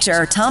real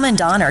future, Tom and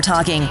Don are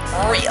talking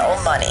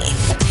real money.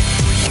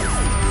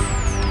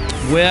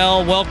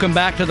 Well, welcome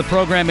back to the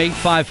program,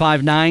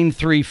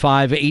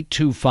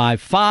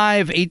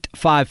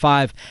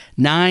 855-935-8255,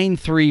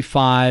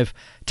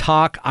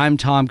 855-935-TALK. I'm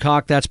Tom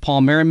Cock. That's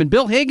Paul Merriman.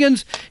 Bill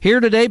Higgins here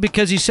today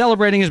because he's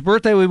celebrating his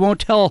birthday. We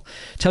won't tell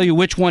you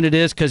which one it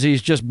is because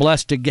he's just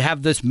blessed to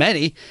have this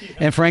many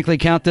and, frankly,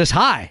 count this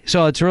high.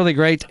 So it's really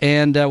great,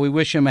 and we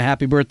wish him a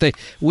happy birthday.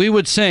 We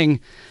would sing,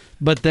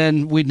 but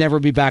then we'd never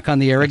be back on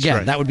the air again.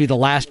 Right. That would be the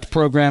last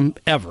program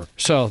ever.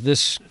 So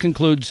this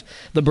concludes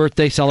the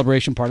birthday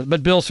celebration part of it.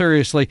 But Bill,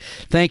 seriously,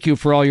 thank you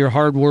for all your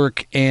hard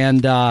work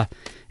and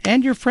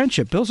your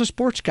friendship. Bill's a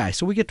sports guy,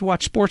 so we get to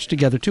watch sports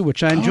together too,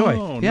 which I enjoy.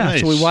 Oh, yeah,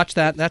 nice. so we watch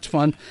that. That's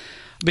fun.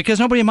 Because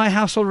nobody in my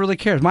household really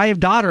cares. My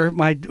daughter,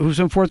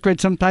 who's in fourth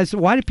grade, sometimes said,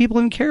 "Why do people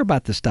even care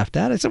about this stuff,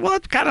 Dad?" I said, "Well,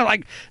 it's kind of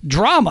like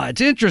drama.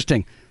 It's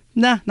interesting."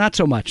 Nah, not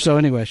so much. So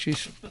anyway, she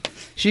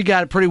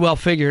got it pretty well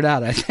figured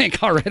out, I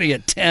think, already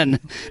at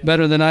 10.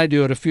 Better than I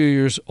do at a few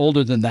years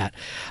older than that.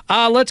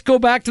 Let's go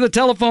back to the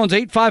telephones.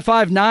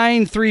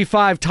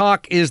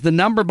 855-935-TALK is the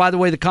number. By the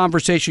way, the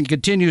conversation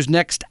continues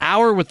next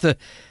hour with the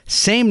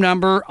same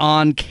number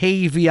on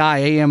KVI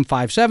AM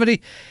 570.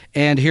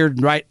 And here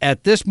right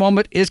at this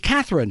moment is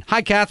Catherine.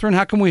 Hi, Catherine.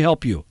 How can we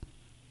help you?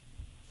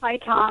 Hi,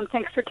 Tom.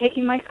 Thanks for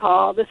taking my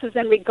call. This is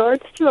in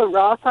regards to a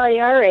Roth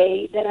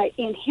IRA that I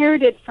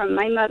inherited from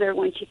my mother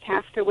when she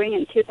passed away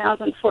in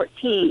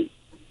 2014.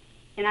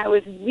 And I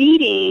was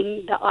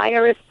reading the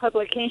IRS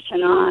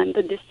publication on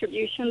the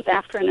distributions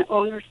after an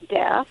owner's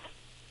death.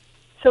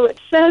 So it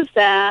says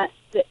that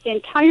the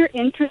entire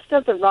interest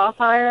of the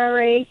Roth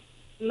IRA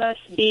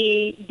must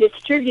be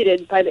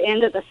distributed by the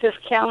end of the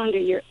 5th calendar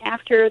year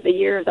after the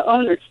year of the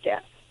owner's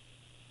death.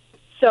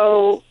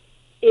 So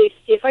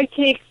if I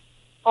take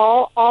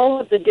all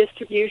of the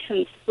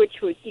distributions,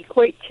 which would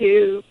equate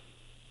to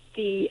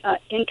the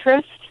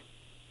interest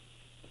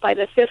by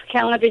the 5th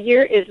calendar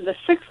year, is the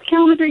 6th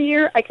calendar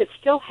year, I could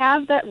still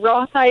have that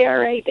Roth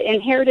IRA, the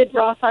inherited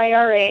Roth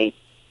IRA,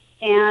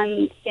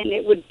 and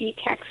it would be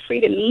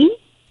tax-free to me?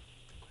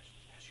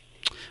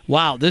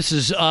 Wow, this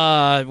is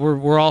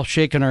we're all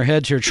shaking our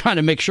heads here trying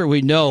to make sure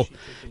we know.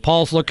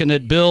 Paul's looking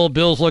at Bill,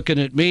 Bill's looking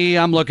at me,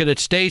 I'm looking at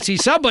Stacy.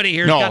 Somebody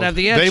here's got to have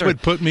the answer. They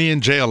would put me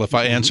in jail if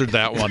I answered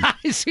that one. I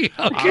see.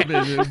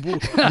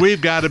 Okay.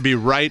 We've got to be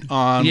right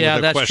on with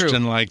a that's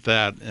question true. like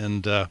that.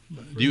 And Well,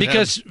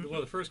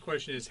 the first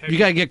question is, you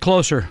got to get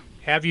closer.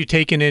 Have you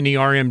taken any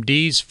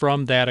RMDs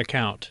from that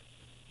account?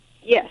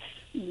 Yes,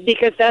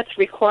 because that's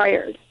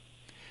required.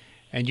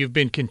 And you've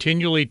been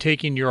continually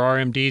taking your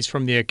RMDs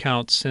from the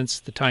account since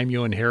the time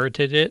you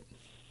inherited it?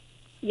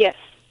 Yes.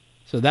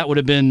 So that would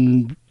have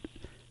been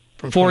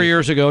 4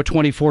 years ago,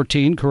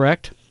 2014,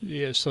 correct?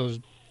 Yeah, so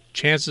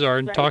chances are,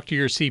 and talk to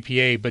your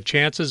CPA, but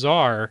chances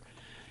are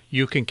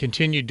you can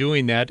continue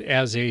doing that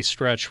as a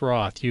stretch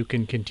Roth. You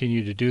can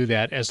continue to do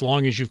that as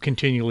long as you've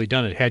continually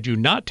done it. Had you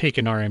not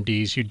taken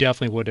RMDs, you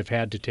definitely would have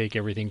had to take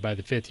everything by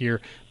the 5th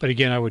year. But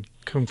again, I would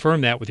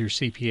confirm that with your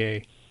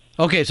CPA.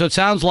 Okay, so it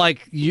sounds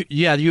like,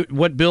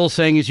 what Bill's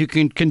saying is you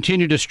can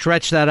continue to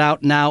stretch that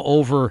out now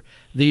over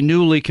the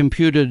newly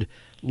computed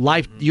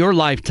your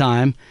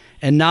lifetime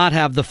and not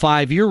have the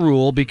 5-year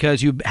rule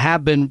because you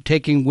have been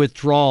taking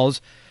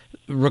withdrawals,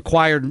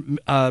 required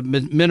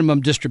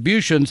minimum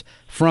distributions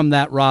from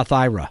that Roth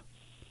IRA.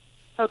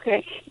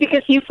 Okay,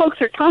 because you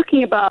folks are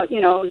talking about,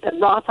 the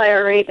Roth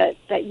IRA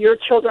that your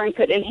children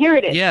could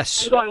inherit it.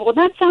 Yes. I'm going, well,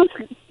 that sounds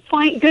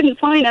fine, good and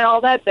fine and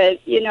all that,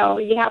 but,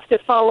 you have to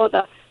follow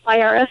the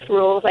IRS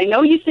rules. I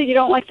know you said you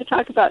don't like to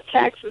talk about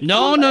taxes.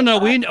 No.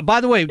 By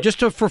the way, just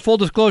for full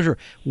disclosure,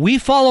 we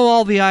follow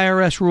all the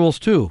IRS rules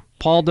too.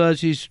 Paul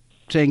does. He's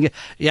saying,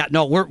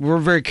 we're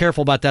very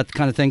careful about that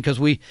kind of thing because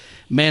we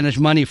manage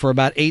money for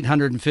about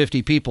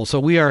 850 people. So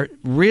we are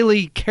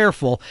really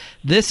careful.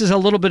 This is a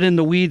little bit in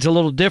the weeds, a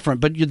little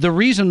different. But the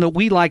reason that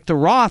we like the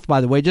Roth,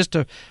 by the way,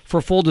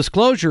 for full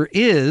disclosure,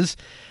 is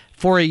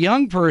for a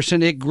young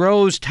person, it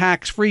grows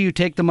tax-free. You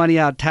take the money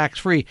out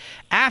tax-free.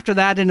 After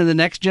that, into the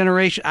next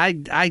generation,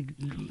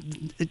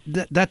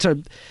 that's a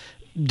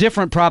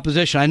different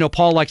proposition. I know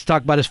Paul likes to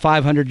talk about his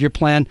 500-year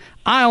plan.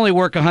 I only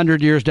work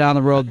 100 years down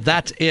the road.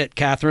 That's it,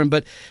 Catherine.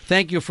 But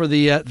thank you for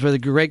the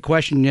great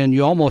question, and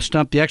you almost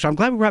stumped the extra. I'm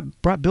glad we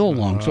brought Bill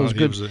along, so it was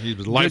good. He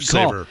was a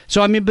lifesaver.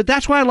 So, but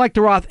that's why I like the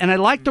Roth. And I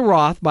like the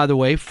Roth, by the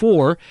way,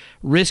 for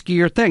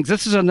riskier things.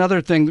 This is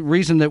another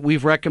reason that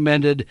we've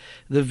recommended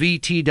the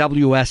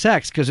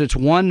VTWSX, because it's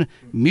one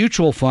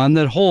mutual fund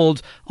that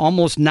holds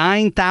almost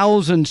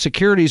 9,000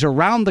 securities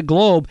around the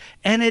globe,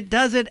 and it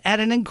does it at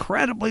an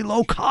incredibly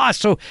low cost.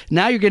 So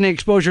now you're getting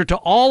exposure to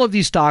all of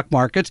these stock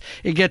markets.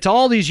 It gets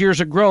all these years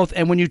of growth,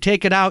 and when you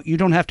take it out, you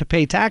don't have to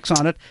pay tax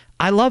on it.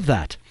 I love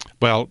that.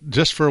 Well,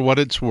 just for what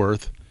it's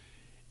worth,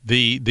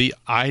 the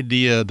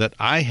idea that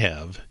I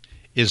have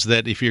is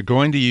that if you're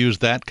going to use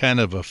that kind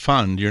of a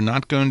fund, you're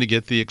not going to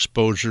get the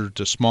exposure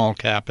to small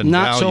cap and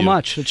value. Not so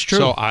much. It's true.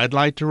 So I'd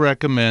like to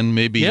recommend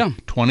maybe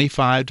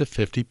 25 to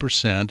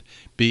 50%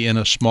 be in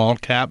a small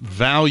cap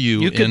value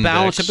index. You could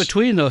balance it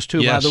between those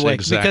two, by the way.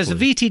 Exactly. Because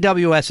the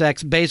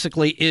VTWSX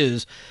basically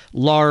is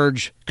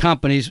large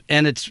companies,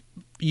 and it's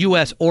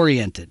U.S.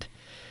 oriented.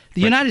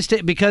 The United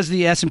States, because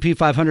the S&P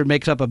 500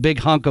 makes up a big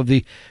hunk of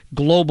the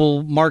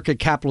global market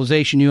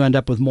capitalization, you end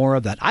up with more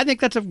of that. I think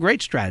that's a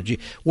great strategy.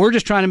 We're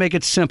just trying to make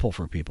it simple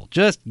for people.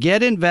 Just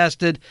get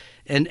invested,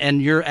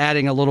 and you're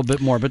adding a little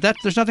bit more. But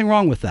there's nothing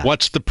wrong with that.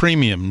 What's the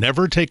premium?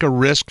 Never take a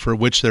risk for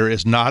which there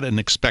is not an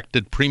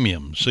expected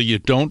premium. So you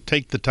don't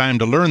take the time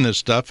to learn this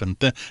stuff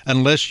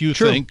unless you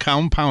think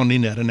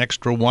compounding at an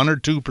extra 1 or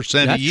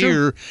 2% a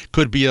year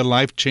could be a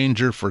life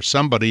changer for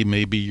somebody,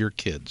 maybe your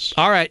kids.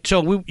 All right.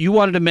 So you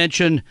wanted to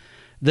mention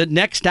the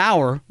next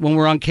hour when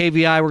we're on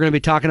KVI, we're going to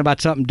be talking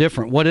about something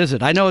different. What is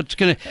it? I know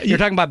you're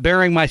talking about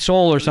Bearing My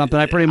Soul or something.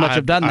 I pretty much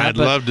have done that. I'd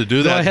love to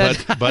do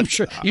that, but I'm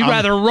sure you'd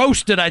rather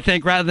roast it, I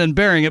think, rather than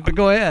burying it. But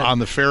go ahead. On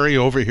the ferry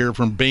over here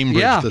from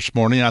Bainbridge this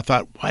morning, I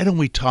thought, why don't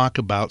we talk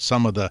about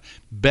some of the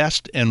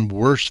best and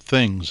worst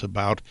things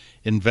about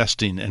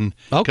investing and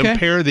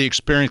compare the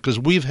experience, because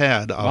we've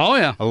had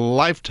a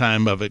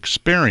lifetime of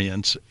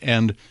experience,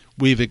 and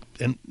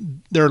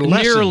there are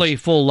lessons. Nearly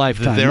full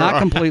lifetime, not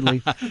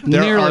completely.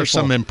 There are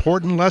some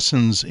important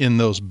lessons in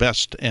those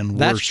best and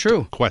worst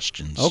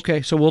questions.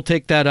 Okay, so we'll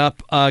take that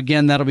up.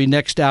 Again, that'll be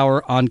next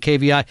hour on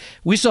KVI.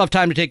 We still have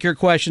time to take your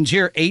questions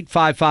here,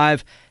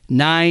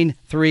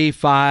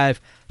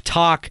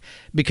 855-935-TALK,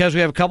 because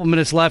we have a couple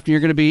minutes left, and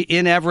you're going to be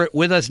in Everett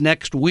with us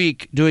next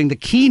week doing the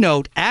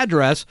keynote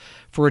address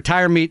for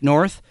Retire Meet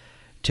North.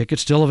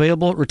 Tickets still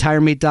available at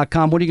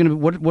retiremeet.com. What are you going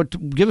to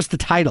what give us the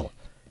title?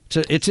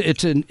 It's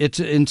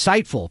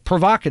insightful,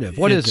 provocative.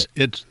 What is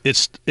it?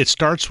 It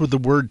starts with the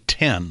word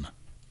 10.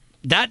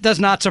 That does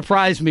not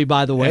surprise me,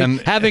 by the way,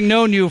 having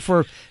known you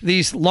for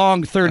these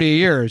long 30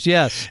 years,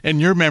 yes.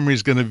 And your memory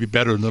is going to be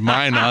better than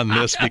mine on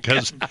this,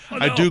 because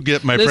I do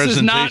get my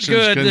presentations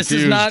confused. This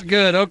is not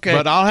good. Okay.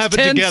 But I'll have it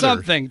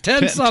together.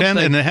 10 something.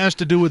 And it has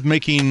to do with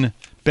making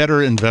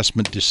better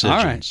investment decisions.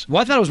 All right. Well,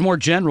 I thought it was more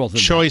general than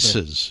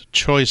Choices.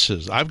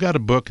 I've got a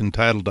book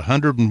entitled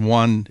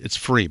 101. It's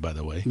free, by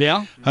the way.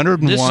 Yeah.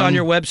 101. This is on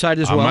your website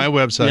as well. On my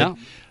website. Yeah.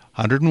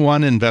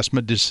 101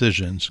 investment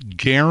decisions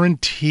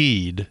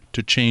guaranteed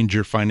to change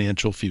your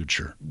financial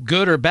future.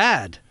 Good or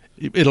bad?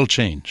 It'll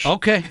change.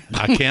 Okay.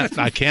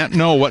 I can't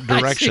know what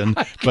direction,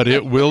 but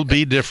it will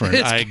be different.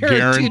 I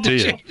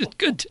guarantee it. It's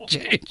good to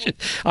change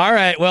it. All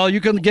right. Well,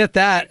 you can get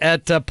that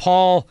at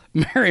Paul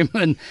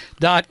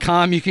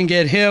PaulMerriman.com. You can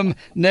get him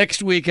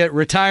next week at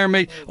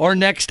Retirement or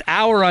next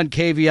hour on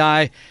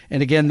KVI.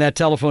 And again, that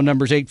telephone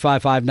number is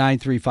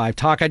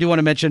 855-935-TALK. I do want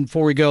to mention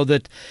before we go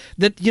that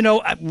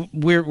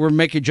we're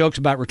making jokes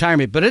about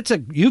retirement, but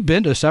you've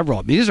been to several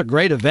of them. These are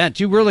great events.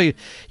 You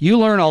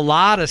learn a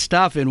lot of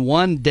stuff in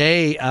one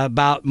day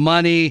about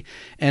money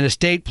and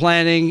estate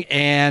planning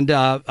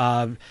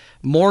and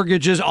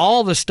mortgages,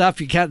 all the stuff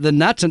the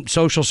nuts and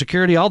Social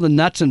Security, all the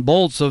nuts and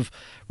bolts of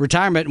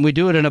retirement, and we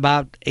do it in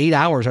about 8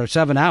 hours or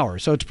 7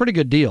 hours. So it's a pretty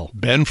good deal.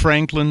 Ben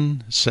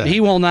Franklin said he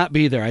will not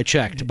be there. I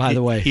checked, by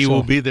the way. He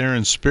will be there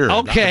in spirit.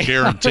 Okay, I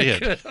guarantee it.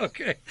 Good.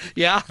 Okay,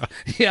 yeah,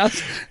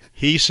 yes.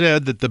 He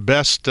said that the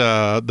best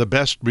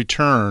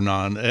return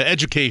on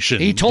education.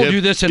 He told you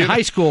this in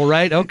high school,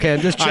 right? Okay, I'm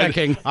just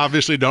checking. I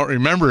obviously don't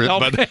remember it,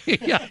 but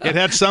yeah. It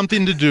had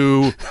something to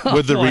do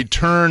with the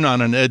return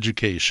on an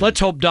education. Let's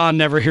hope Don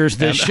never hears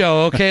this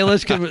show. Okay,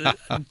 let's give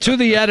to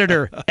the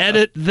editor.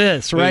 Edit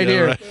this right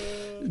here. Right.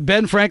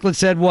 Ben Franklin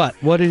said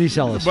what? What did he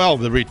tell us? Well,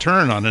 the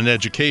return on an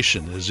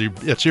education it's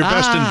your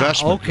best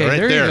investment. Okay, right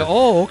there you go.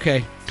 Oh,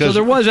 okay. So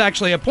there was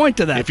actually a point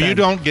to that. If you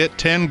don't get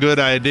 10 good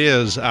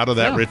ideas out of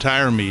that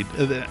retirement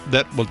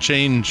that will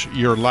change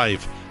your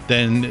life,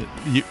 then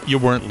you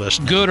weren't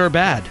listening. Good or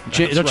bad.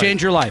 It'll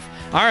change your life.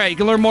 All right, you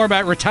can learn more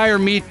about Retire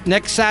Meet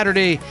next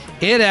Saturday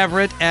in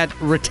Everett at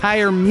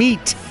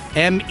RetireMeet,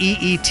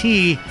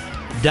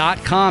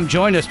 MEET.com.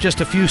 Join us,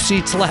 just a few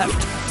seats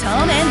left.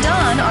 Tom and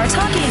Don are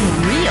talking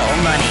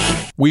real money.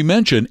 We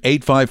mention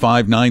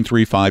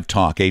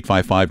 855-935-TALK,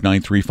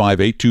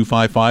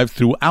 855-935-8255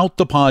 throughout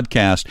the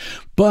podcast.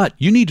 But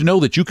you need to know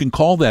that you can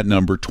call that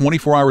number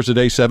 24 hours a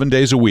day, 7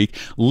 days a week.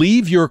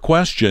 Leave your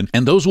question,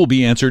 and those will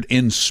be answered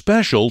in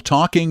special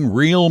Talking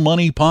Real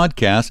Money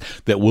podcasts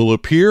that will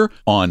appear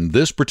on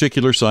this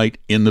particular site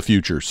in the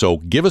future. So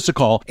give us a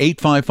call,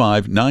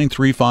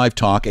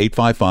 855-935-TALK,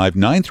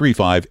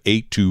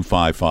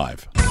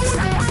 855-935-8255.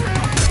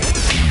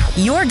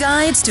 Your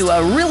guides to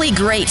a really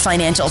great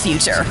financial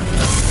future.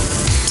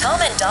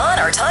 Tom and Don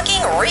are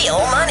talking real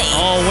money.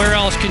 Oh, where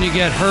else can you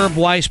get Herb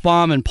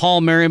Weisbaum and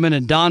Paul Merriman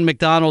and Don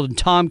McDonald and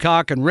Tom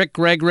Cock and Rick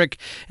Gregrick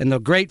and the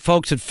great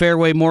folks at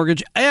Fairway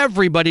Mortgage?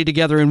 Everybody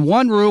together in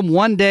one room,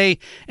 one day,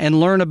 and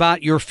learn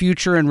about your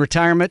future and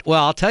retirement.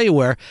 Well, I'll tell you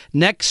where.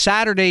 Next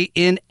Saturday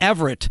in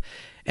Everett.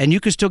 And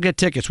you can still get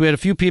tickets. We had a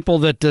few people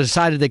that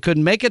decided they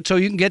couldn't make it, so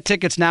you can get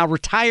tickets now.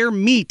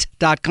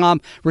 RetireMeet.com.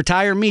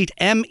 RetireMeet,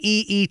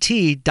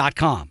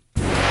 MEET.com.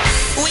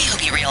 We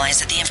hope you realize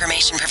that the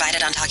information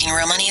provided on Talking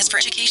Real Money is for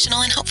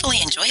educational and hopefully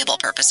enjoyable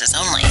purposes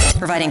only.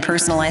 Providing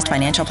personalized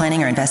financial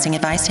planning or investing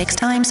advice takes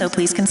time, so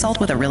please consult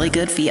with a really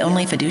good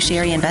fee-only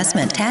fiduciary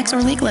investment, tax,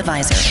 or legal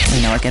advisor.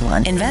 We know a good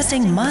one.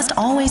 Investing must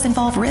always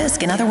involve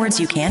risk. In other words,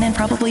 you can and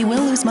probably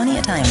will lose money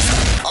at times.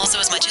 Also,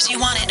 as much as you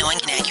want it, no one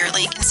can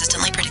accurately,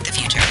 consistently predict the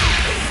future.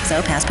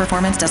 So past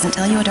performance doesn't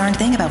tell you a darn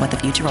thing about what the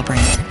future will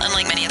bring.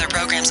 Unlike many other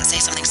programs that say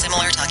something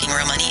similar, Talking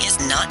Real Money is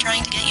not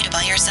trying to get you to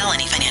buy or sell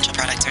any financial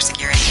products or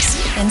securities.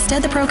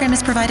 Instead, the program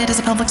is provided as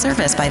a public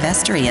service by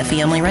Vestry, a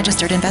fee-only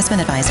registered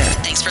investment advisor.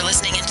 Thanks for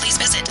listening, and please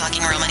visit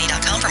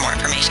TalkingRealMoney.com for more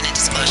information and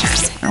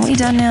disclosures. Are we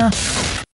done now?